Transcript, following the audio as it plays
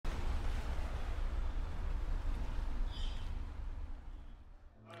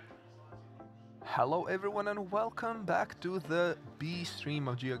Hello everyone and welcome back to the B stream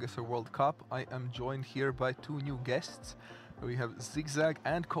of Geoguessr World Cup. I am joined here by two new guests. We have Zigzag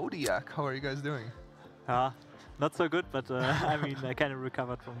and Kodiak. How are you guys doing? Not so good, but I mean, I kind of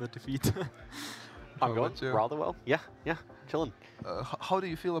recovered from the defeat. I'm going rather well. Yeah, chilling. How do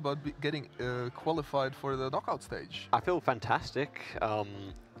you feel about getting qualified for the knockout stage? I feel fantastic.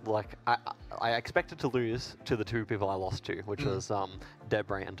 Like I expected to lose to the two people I lost to, which was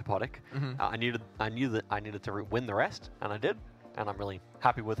Debray and Topotic. I knew that I needed to win the rest, and I did. And I'm really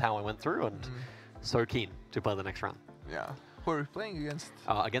happy with how I went through, and so keen to play the next round. Yeah. Who are we playing against?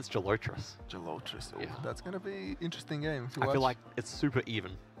 Against Geoguessr. Geoguessr. Oh, Yeah. That's gonna be interesting game to watch. I feel like it's super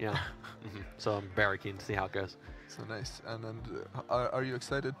even. Yeah. So I'm very keen to see how it goes. So nice. And are you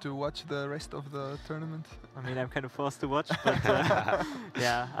excited to watch the rest of the tournament? I mean, I'm kind of forced to watch, but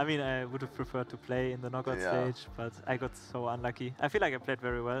yeah. I mean, I would have preferred to play in the knockout stage, but I got so unlucky. I feel like I played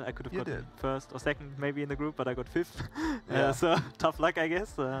very well. I could have gotten first or second, maybe in the group, but I got fifth. So tough luck, I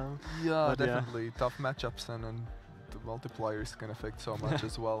guess. Yeah, definitely tough matchups, and the multipliers can affect so much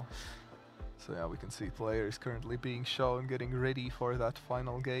as well. So yeah, we can see players currently being shown, getting ready for that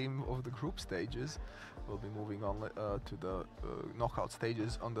final game of the group stages. We'll be moving on to the knockout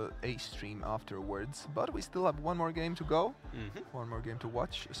stages on the A stream afterwards. But we still have one more game to go, one more game to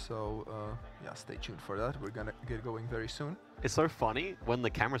watch. So yeah, stay tuned for that. We're gonna get going very soon. It's so funny when the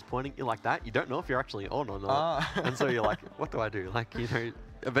camera's pointing at you like that. You don't know if you're actually on or not, and so you're like, "What do I do?" Like, you know.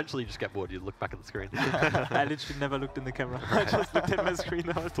 Eventually you just get bored, you look back at the screen. I literally never looked in the camera. I just looked at my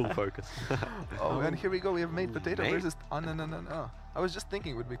screen. Full focus. Oh, and here we go. We have Made Potato versus Anananah. I was just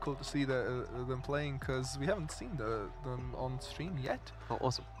thinking it would be cool to see them playing, because we haven't seen them on stream yet. Oh,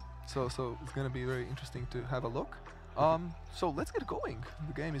 awesome. So it's going to be very interesting to have a look. So let's get going.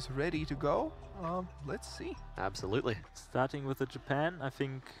 The game is ready to go. Let's see. Absolutely. Starting with the Japan, I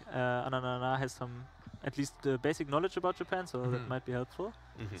think Anananah has some at least basic knowledge about Japan, so that might be helpful.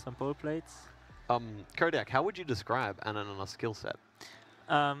 Some pole plates. Kodiak, how would you describe Anananah's skill set?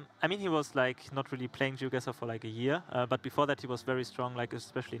 I mean, he was like not really playing Geoguessr for like a year, but before that he was very strong, like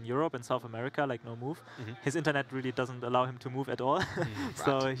especially in Europe and South America, like no move. His internet really doesn't allow him to move at all,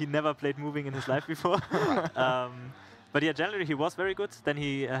 so he never played moving in his life before. But yeah, generally he was very good. Then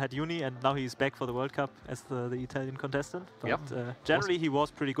he had uni, and now he's back for the World Cup as the Italian contestant. But generally he was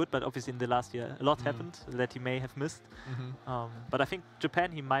pretty good, but obviously in the last year a lot happened that he may have missed. But I think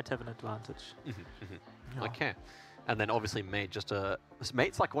Japan, he might have an advantage. Okay. And then obviously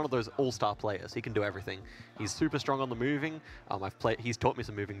Mate's like one of those all-star players. He can do everything. He's super strong on the moving. He's taught me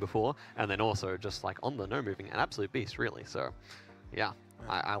some moving before, and then also just like on the no moving, an absolute beast, really. So, yeah.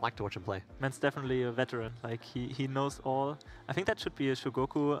 I like to watch him play. Man's definitely a veteran. Like he knows all. I think that should be a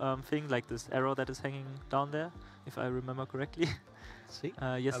Shogoku thing, like this arrow that is hanging down there, if I remember correctly. See?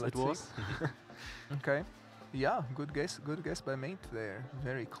 Yes, it was. Okay. Yeah, good guess by Mate there.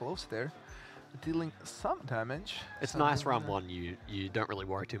 Very close there. Dealing some damage. It's nice round one. You don't really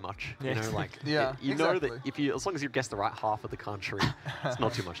worry too much. You know, like you know that as long as you guess the right half of the country, it's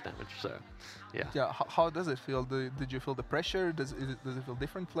not too much damage. So, yeah. Yeah. How does it feel? Did you feel the pressure? Does it feel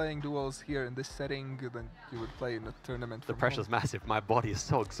different playing duels here in this setting than you would play in a tournament? The pressure's massive. My body is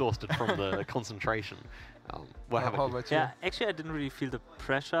so exhausted from the concentration. How about you? Yeah, actually I didn't really feel the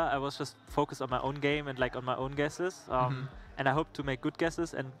pressure. I was just focused on my own game and like on my own guesses. And I hoped to make good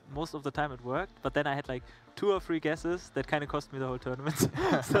guesses, and most of the time it worked. But then I had like 2 or 3 guesses that kind of cost me the whole tournament.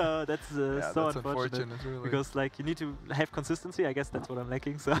 So that's so unfortunate really. Because like you need to have consistency. I guess that's what I'm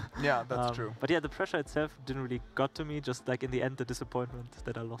lacking. So yeah, that's true. But yeah, the pressure itself didn't really got to me. Just like in the end, the disappointment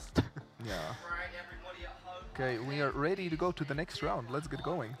that I lost. Yeah. Okay, we are ready to go to the next round. Let's get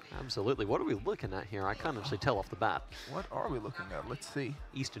going. Absolutely. What are we looking at here? I can't actually tell off the bat. What are we looking at? Let's see.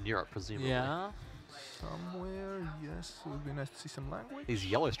 Eastern Europe, presumably. Yeah. Somewhere, yes. It would be nice to see some language. These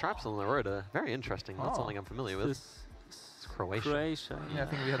yellow stripes on the road are very interesting. Not something I'm familiar with. It's Croatia. Yeah, I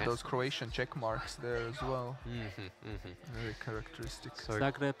think we have those Croatian check marks there as well. Very characteristic. So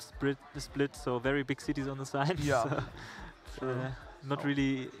Zagreb split, so very big cities on the side. Yeah. So not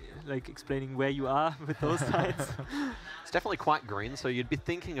really like explaining where you are with those sides. It's definitely quite green, so you'd be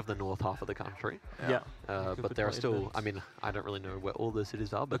thinking of the north half of the country. Yeah. But there are still, I mean, I don't really know where all the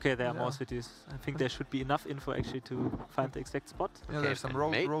cities are. But okay, there are more cities. I think there should be enough info actually to find the exact spot. Yeah, there's some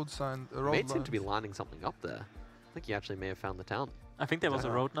road sign. Mate seemed to be lining something up there. I think he actually may have found the town. I think there was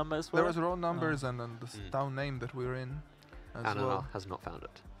a road number as well. There was road numbers and then the town name that we're in as well. has not found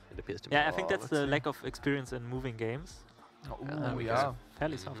it. It appears to me. Yeah, I think that's the lack of experience in moving games. Yeah.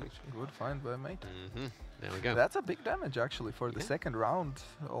 Fairly south actually. Good find by Mate. There we go. That's a big damage actually for the second round.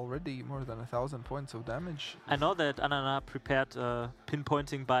 Already more than 1,000 points of damage. I know that Anananah prepared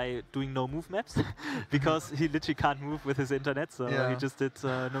pinpointing by doing no move maps because he literally can't move with his internet, so he just did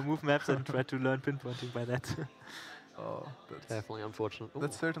no move maps and tried to learn pinpointing by that. Oh, that's definitely unfortunate.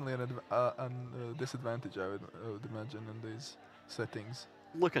 That's certainly an disadvantage, I would imagine, in these settings.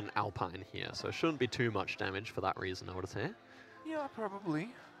 Looking Alpine here, so it shouldn't be too much damage for that reason, I would say. Yeah, probably.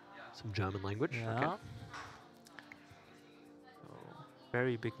 Some German language. Yeah. Okay. So,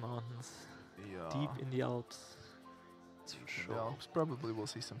 very big mountains. Deep in the Alps. That's for sure. The Alps probably will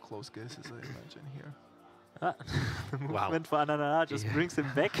see some close guesses, I imagine, here. The movement for Anananah just brings him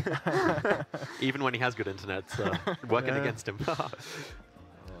back. Even when he has good internet, it's working against him.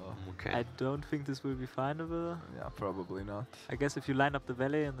 Okay. I don't think this will be findable. Yeah, probably not. I guess if you line up the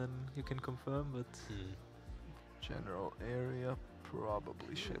valley and then you can confirm, but... General area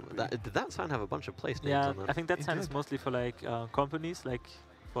probably should be. Did that sign have a bunch of place names yeah, on it? I think that sign is mostly for like companies, like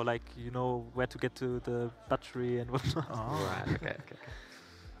for like, you know, where to get to the battery and whatnot. Oh. Right, okay.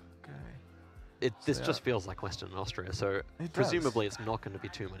 This just feels like Western Austria, so presumably it's not going to be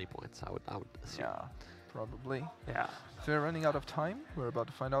too many points, I would assume. Yeah, probably. Yeah. So we're running out of time. We're about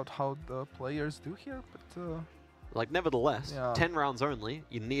to find out how the players do here, but... like, nevertheless, 10 rounds only,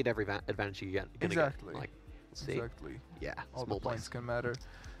 you need every advantage you get. Exactly. Like, see? Exactly. Yeah, all small the points place. can matter.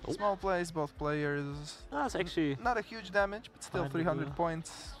 Small place, both players. No, it's actually... Not a huge damage, but still 300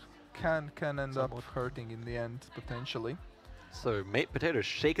 points can end up hurting in the end, potentially. So Mate Potato's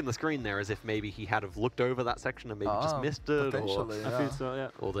shaking the screen there as if maybe he had have looked over that section and maybe just missed it. Potentially, I feel so, yeah.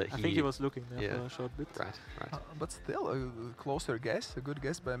 Or that I think he was looking there for a short bit. Right. But still, a closer guess, a good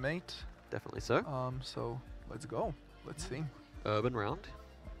guess by Mate. Definitely so. So let's go. Let's see. Urban round.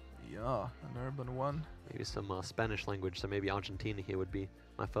 Yeah, an urban one. Maybe some Spanish language, so maybe Argentina here would be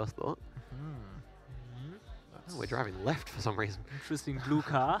my first thought. Oh, we're driving left for some reason. Interesting blue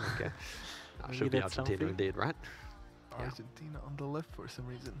car. Okay. Should be Argentina indeed, right? Argentina on the left for some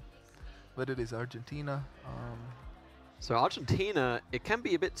reason. But it is Argentina. So Argentina, it can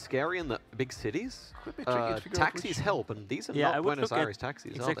be a bit scary in the big cities. Could be tricky to figure taxis out help, and these are not Buenos Aires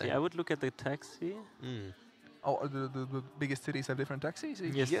taxis, exactly, are they? I would look at the taxi. Oh, the biggest cities have different taxis?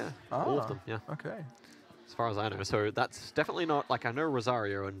 Yes. Yeah, all of them, yeah. Okay. As far as I know. So that's definitely not, like I know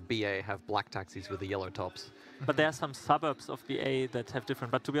Rosario and BA have black taxis with the yellow tops. But there are some suburbs of BA that have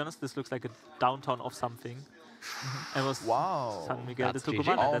different. But to be honest, this looks like a downtown of something. It was San Miguel de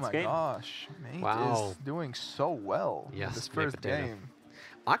Tucumán. Oh that's my gosh, Mate is doing so well in this first game.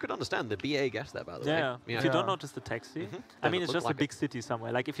 I could understand the BA guess there, by the way. Yeah, if you don't notice the taxi, I mean, it's just like a big city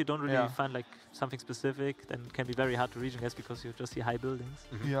somewhere. Like, if you don't really find like something specific, then it can be very hard to reach, I guess, because you just see high buildings.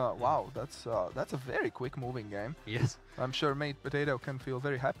 Yeah, wow, that's a very quick moving game. Yes. I'm sure Mate Potato can feel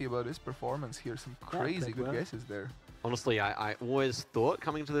very happy about his performance here. Some crazy good guesses there. Honestly, I always thought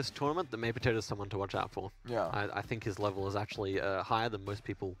coming to this tournament that Mate Potato is someone to watch out for. Yeah. I think his level is actually higher than most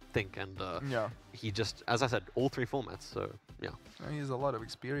people think, and he just, as I said, all three formats, so yeah. He has a lot of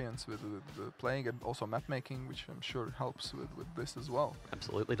experience with playing and also map making, which I'm sure helps with this as well.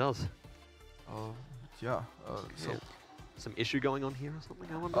 Absolutely does. So some issue going on here or something,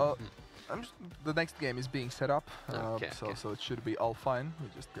 I wonder? The next game is being set up, so it should be all fine. We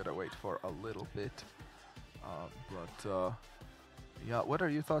just gotta wait for a little bit. Yeah, what are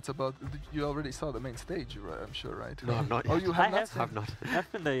your thoughts about... You already saw the main stage, right? I'm sure, right? No, I'm not. Oh, you have not? I've not.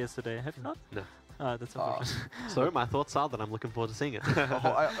 I've been there yesterday. Have you not? No. That's unfortunate. So my thoughts are that I'm looking forward to seeing it.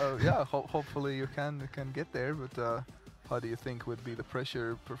 Yeah, hopefully you can get there, but how do you think would be the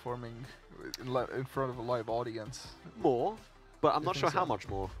pressure performing in front of a live audience? More, but I'm not sure how much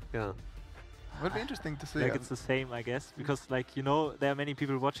more. Yeah. Would be interesting to see. Like it's the same, I guess, because like there are many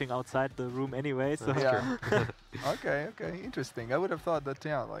people watching outside the room anyway. So yeah. Okay, interesting. I would have thought that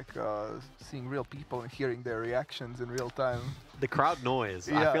seeing real people and hearing their reactions in real time. The crowd noise.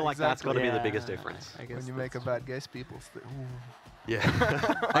 Yeah, I feel like that's got to be the biggest difference. I guess when you make a bad guess, people say, ooh. Yeah.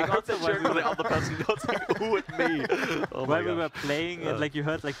 I got the joke with the other person not saying ooh at me. Oh while we were playing and like you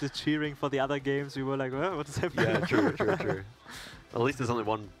heard like the cheering for the other games, we were like, what is happening? Yeah, true. At least there's only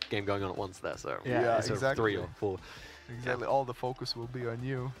one game going on at once there, so exactly. 3 or 4. Exactly, all the focus will be on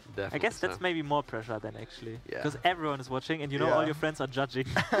you. Definitely I guess that's maybe more pressure than actually. Yeah. Because everyone is watching and all your friends are judging.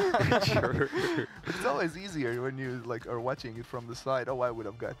 Sure. It's always easier when you are watching it from the side. Oh, I would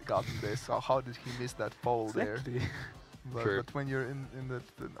have gotten this. How did he miss that pole there? But when you're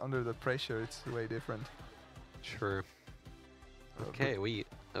under the pressure, it's way different. Sure. Okay, are we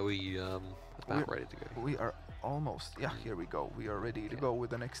about ready to go? We are almost. Yeah, here we go. We are ready to go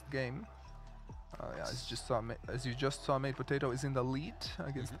with the next game. As you just saw, Mate Potato is in the lead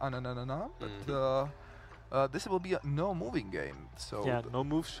against Anananah, but This will be a no moving game. So Yeah, no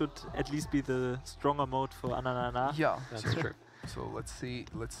move should at least be the stronger mode for Anananah. yeah, That's true. So let's see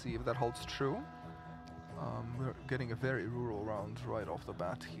if that holds true. We're getting a very rural round right off the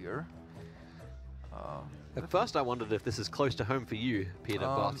bat here. At first I wondered if this is close to home for you, Peter,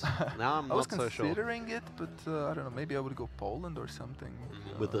 but now I'm I was not so sure. considering it, but I don't know, maybe I would go Poland or something.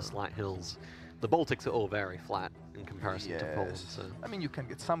 With the slight hills. The Baltics are all very flat in comparison to Poland. So. I mean, you can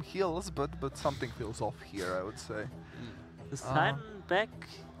get some hills, but something feels off here, I would say. The sign back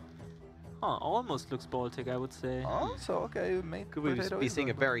almost looks Baltic, I would say. Oh, so okay, made Could we potato be is seeing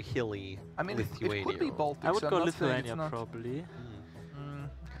a good, very hilly I mean, Lithuania? it could be Baltic. I would so go I'm not saying it's Lithuania not. probably. Mm,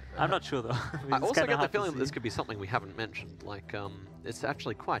 I'm not sure though. I also get the feeling that this could be something we haven't mentioned. Like, it's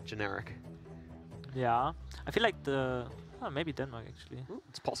actually quite generic. Yeah, I feel like maybe Denmark actually.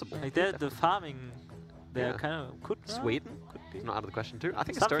 It's possible. Like the farming, Yeah. kind of could Sweden? could be Not out of the question too. I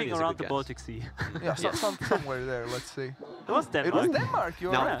think something Estonia is a around good the guess. Baltic Sea. Yeah, somewhere there. Let's see. It was Denmark. It was Denmark.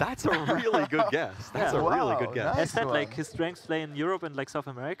 You're Now right. that's a really good guess. That's a really good guess. nice I said like one. his strengths lay in Europe and like South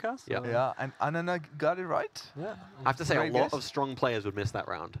America. So Yeah. Yeah, and Anananah got it right. Yeah. I have to say, a Great lot guess. of strong players would miss that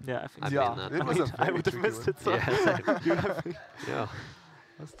round. Yeah, I think I've so. been that. it was a I very would have tricky missed one. it. So Yeah, same. you have Yeah.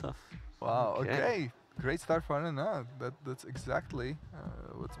 That's tough. Wow. Okay. Okay. Great start for Anananah. That's exactly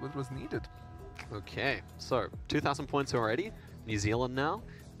what was needed. Okay, so 2,000 points already. New Zealand now.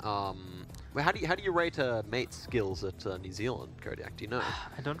 Well, how do you rate a mate's skills at New Zealand, Kodiak? Do you know?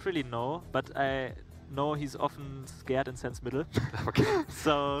 I don't really know, but I know he's often scared and sends middle. Okay.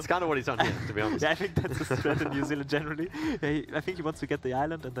 So It's kind of what he's done here, to be honest. yeah, I think that's his strength in New Zealand generally. I think he wants to get the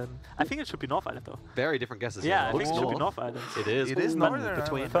island, and then I think it should be North Island though. Very different guesses. Yeah, here. I think it Looks should be north. North Island. It is. It is Ooh, Northern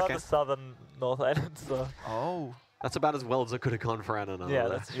between. Ireland. Further Okay. southern North Island. So Oh. That's about as well as it could have gone for Anananah. yeah,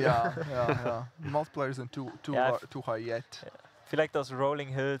 that's true. Yeah. Multipliers and Yeah, too high yet. I feel like those rolling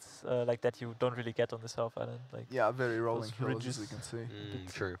hills like that you don't really get on the South Island. Like Yeah, very rolling those hills, as ridges. you can see.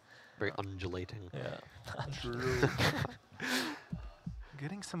 True. Very undulating. yeah. True.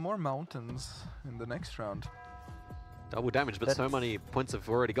 Getting some more mountains in the next round. Double damage, but so That's- many points have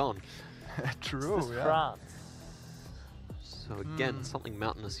already gone. True, This is yeah. France. So again, something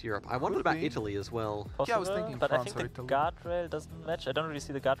mountainous Europe. I wondered Could about be. Italy as well. Yeah, I was Possible, thinking but I France think or the Italy. guardrail doesn't match. I don't really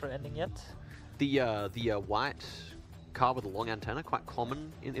see the guardrail ending yet. The white car with a long antenna, quite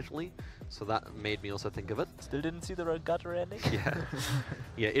common in Italy, so that made me also think of it. Still didn't see the guardrail ending. Yeah,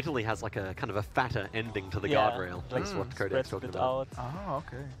 yeah. Italy has like a kind of a fatter ending to the Yeah, guardrail. like That's what spreads Kodiak's a talking bit about. out. Ah,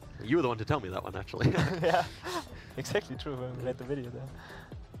 okay. You were the one to tell me that one, actually. Yeah, exactly true when we made the video there.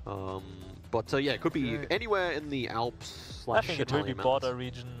 But yeah, it could be Okay. anywhere in the Alps I slash think it will be Italian border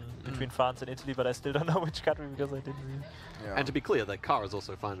mountains. region between France and Italy, but I still don't know which country because I didn't read. Yeah. And to be clear, the car is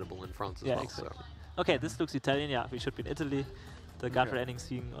also findable in France as Yeah, well. exactly. So Okay, this looks Italian. Yeah, we should be in Italy. The guardrail ending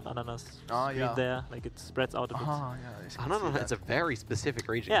seen on Ananah's screen yeah. there, like it spreads out a bit. Ah, yeah. I don't know. It's a very specific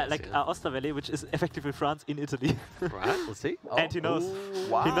region. Yeah, yes, like Osterwelle, which is effectively France in Italy. right. Let's see. And he knows.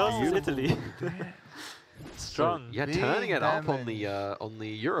 Wow. He knows it's Italy. So, Strong. yeah, Big turning it up on damage. the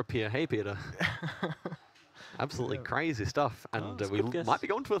Europe here. Hey, Peter. Absolutely Yeah. crazy stuff, and it's we good guess. might be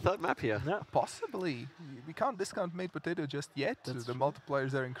going to a third map here. Yeah. Possibly. We can't discount Made Potato just yet. That's The true.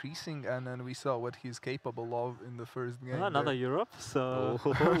 multipliers are increasing, and then we saw what he's capable of in the first game. Another there. Europe. So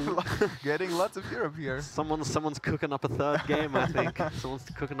Getting lots of Europe here. Someone's cooking up a third game. I think someone's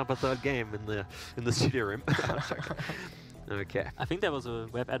cooking up a third game in the studio room. Okay, I think there was a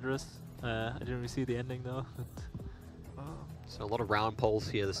web address. I didn't really see the ending though. But so a lot of round poles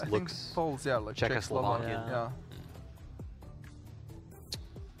here. This I looks. think Poles, yeah, like Czechoslovakian.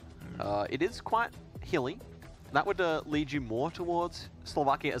 Yeah. It is quite hilly. That would lead you more towards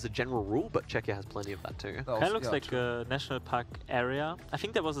Slovakia as a general rule, but Czechia has plenty of that too. kind of looks like a national park area. I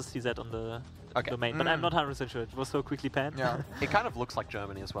think there was a CZ on the Okay. domain, but I'm not 100% sure. It was so quickly panned. Yeah. It kind of looks like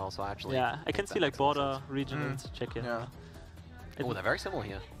Germany as well, so actually. Yeah, I can that see like makes more border sense. regions, Czechia. Yeah. Oh, they're very similar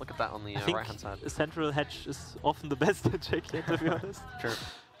here. Look at that on the I think right hand side. a central hedge is often the best in Czechia, to be honest. Sure.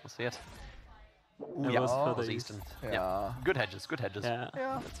 We'll see it. It Yeah, was Oh, further those east. eastern. Yeah. Yeah. Good hedges. Good hedges. Yeah,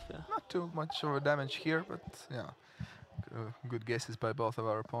 Yeah. that's fair. Not too much of a damage here, but yeah. Good guesses by both of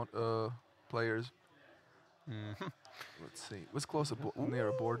our players. Mhm. Let's see. Was close near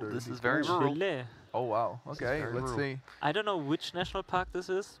a border. This indeed. is very rural. Chile. Oh wow. This is Okay, very let's rural. see. I don't know which national park this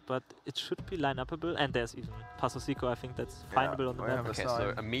is, but it should be line-upable. And there's even Paso Seco. I think that's Yeah, findable on the I map. have a Okay, so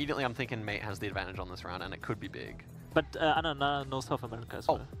sign. immediately I'm thinking mate has the advantage on this round, and it could be big. But Anananah knows South America as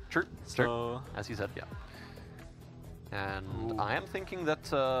Oh, well. true. True. So As you said, yeah. And Ooh. I am thinking that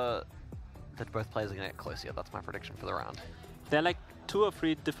that both players are going to get close here. That's my prediction for the round. there are like 2 or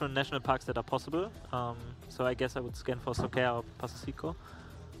 3 different national parks that are possible. So I guess I would scan for Soquea or Paso Seco.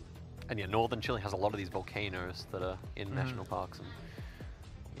 And yeah, northern Chile has a lot of these volcanoes that are in national parks, and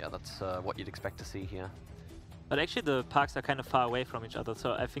yeah, that's what you'd expect to see here. But actually the parks are kind of far away from each other,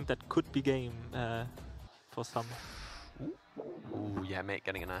 so I think that could be game for some. Ooh, yeah, mate,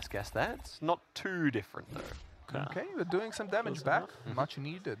 getting a nice guess there. It's not too different, though. Okay, we're doing some damage Close back. enough. Much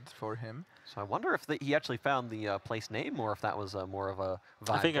needed for him. So I wonder if he actually found the place name, or if that was more of a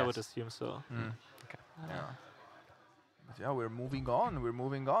vibe I think guess. I would assume so. Okay. Yeah. But yeah, we're moving on. We're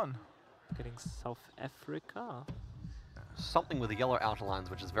moving on. Getting South Africa. Something with the yellow outer lines,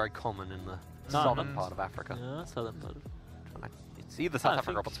 which is very common in the No, southern no. part of Africa. Yeah, southern part. It's either South I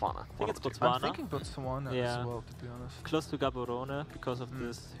Africa or think- Botswana. I one think of it's the two. Botswana. I'm thinking Botswana Yeah. as well, to be honest. Close to Gaborone because of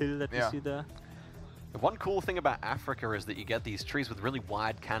this hill that Yeah. you see there. The one cool thing about Africa is that you get these trees with really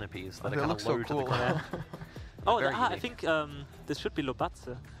wide canopies that They are kind look of so low to the cool. ground. Oh, very I unique. think this should be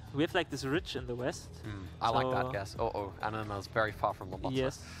Lobatse. We have like this ridge in the west. I like that So- guess. Oh, Anananah's very far from Lobatse.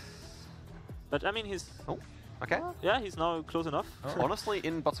 Yes. But I mean, he's Okay. yeah, he's now close enough. Honestly,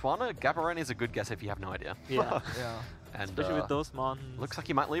 in Botswana, Gaborone is a good guess if you have no idea. Yeah, Yeah. And especially with those mountains. looks like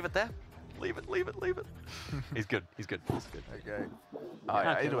he might leave it there. Leave it, leave it, leave it. He's good. He's good. He's good. Okay.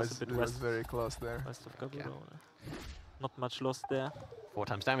 Yeah, okay, it it was was, a bit it was west. very close there. west of Gaborone. Not much lost there. 4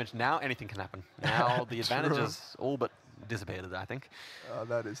 times damage. Now anything can happen. Now the advantage True. is all but dissipated, I think.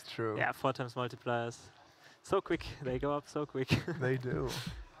 That is true. Yeah, 4 times multipliers. So quick, they go up so quick. They do.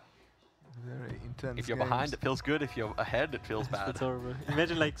 Very intense. If you're behind, it feels good. If you're ahead, it feels bad. That's horrible.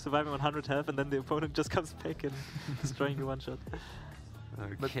 Imagine like surviving on 100 health and then the opponent just comes back and destroying you one shot.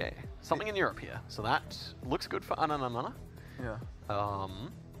 Okay. Something in Europe here. So that looks good for Anananah. Yeah.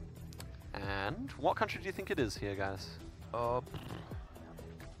 And what country do you think it is here, guys? I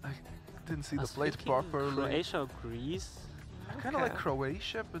didn't see I the was plate thinking properly. Croatia or Greece. Kind of like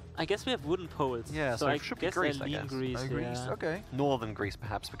Croatia, but I guess we have wooden poles. Yeah, so I it should be guess Greece, I I lean guess. Greece. Greece. Yeah. Okay. Northern Greece,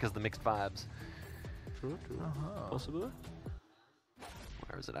 perhaps, because of the mixed vibes. True, true. Uh-huh. Possible.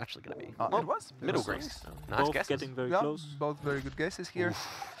 Where is it actually going to be? It was Middle was Greece. Greece. Nice Both guesses. getting very Yeah, close. both very good guesses here.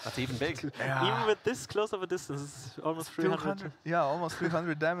 Oof, that's even big. Even with this close of a distance, it's almost 300. Yeah, almost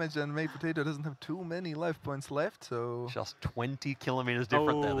 300 damage, and Mate Potato doesn't have too many life points left, so... Just 20 kilometers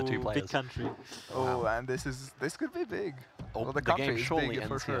different there, the two Oh, players. big country. Oh, and this could be big. Oh, Well, the country game is surely big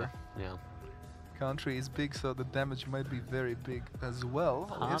for ends sure. here. Yeah. Country is big, so the damage might be very big as well.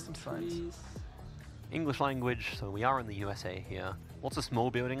 Oh, here's some signs. Countries. English language, so we are in the USA here. Lots of small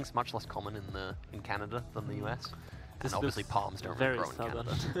buildings, much less common in Canada than the US. This And obviously looks palms don't very really grow in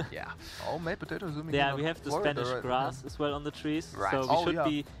southern. Canada. Yeah. Oh, Mate Potato zooming in Yeah, on we have the Florida Spanish right grass as well on the trees. Right. So we Oh, should yeah.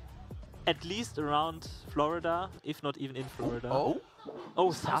 be at least around Florida, if not even in Florida. Oh,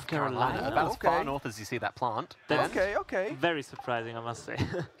 Oh, South Carolina. About as far Okay. north as you see that plant. That's And okay, okay. Very surprising, I must say.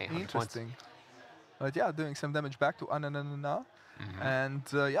 800 points. Interesting. But yeah, doing some damage back to Anananah. Mhm.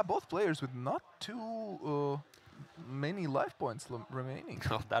 And yeah, both players with not too many life points remaining.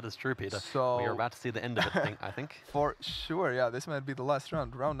 Oh, that is true, Peter. So We are about to see the end of it, I think. for sure, yeah, this might be the last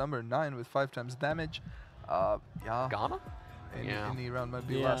round. Round number 9 with 5 times damage. Yeah, Ghana? Yeah. any round might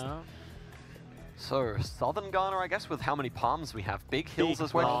be last. yeah. So, southern Ghana, I guess, with how many palms we have. Big hills Big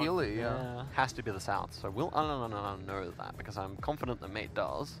as Quite well. hilly, yeah. Has to be the south. So will Anananah know that? Because I'm confident that Mate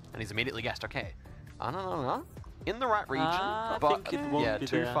does. And he's immediately guessed, okay, Anananah in the right region, I but think it won't yeah, be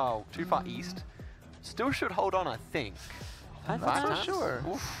too there. far east. Still should hold on, I think. I'm Five not so times? sure.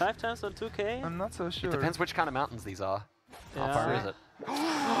 Oof. 5 times on 2K? I'm not so sure. It depends which kind of mountains these are. How Yeah. far is it?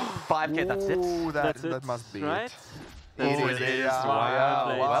 5K, that's it. Ooh, That's that it, must be right? it. That's Oh, it. it is. Wow. Wow.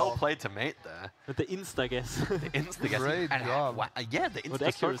 Well Well Wow. played to Mate there. With the insta guess. The insta guessing. Great And job. yeah, the With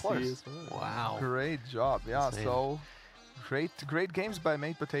insta so accuracy close. as well. Wow. Great job. Yeah, Insane. so great games by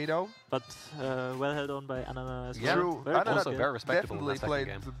Mate Potato. But well held on by Anananah as Yeah. well. True. Very Anananah close Also game. very respectable in Definitely that second played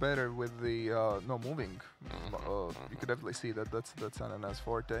game. better with the no moving. Mhm, You could definitely see that that's Ananah's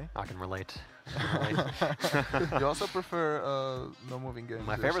forte. I can relate. I can relate. You also prefer no moving games.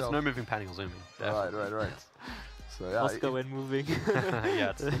 My favorite's yourself? no moving panning or zooming. Right. Yes. So yeah. Oscar when moving.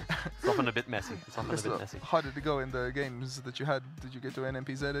 Yeah, it's often a bit messy. It's often a So bit messy. how did it go in the games that you had? Did you get to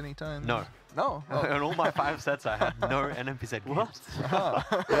NMPZ anytime? No. No. Oh. In all my 5 sets, I had no NMPZ games. What? Ah.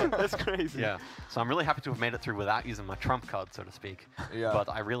 That's crazy. Yeah. So I'm really happy to have made it through without using my trump card, so to speak. Yeah. But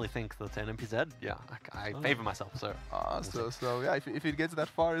I really think that NMPZ, yeah, I Oh. favor myself. So So yeah, if it gets that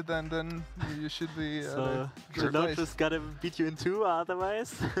far, then you should be So good Genote place. just gotta beat you in 2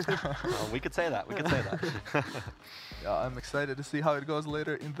 otherwise. well, we could say that. We could say that. Yeah, I'm excited to see how it goes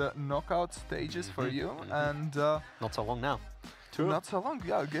later in the knockout stages for Mhm, you, mhm. and Not so long now. True. not so long.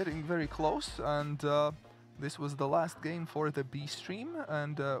 Yeah, getting very close, and this was the last game for the B stream,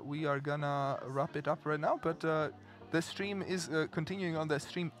 and we are gonna wrap it up right now. But the stream is continuing on the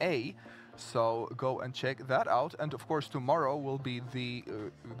stream A, so go and check that out. And of course, tomorrow will be the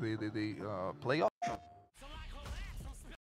playoff.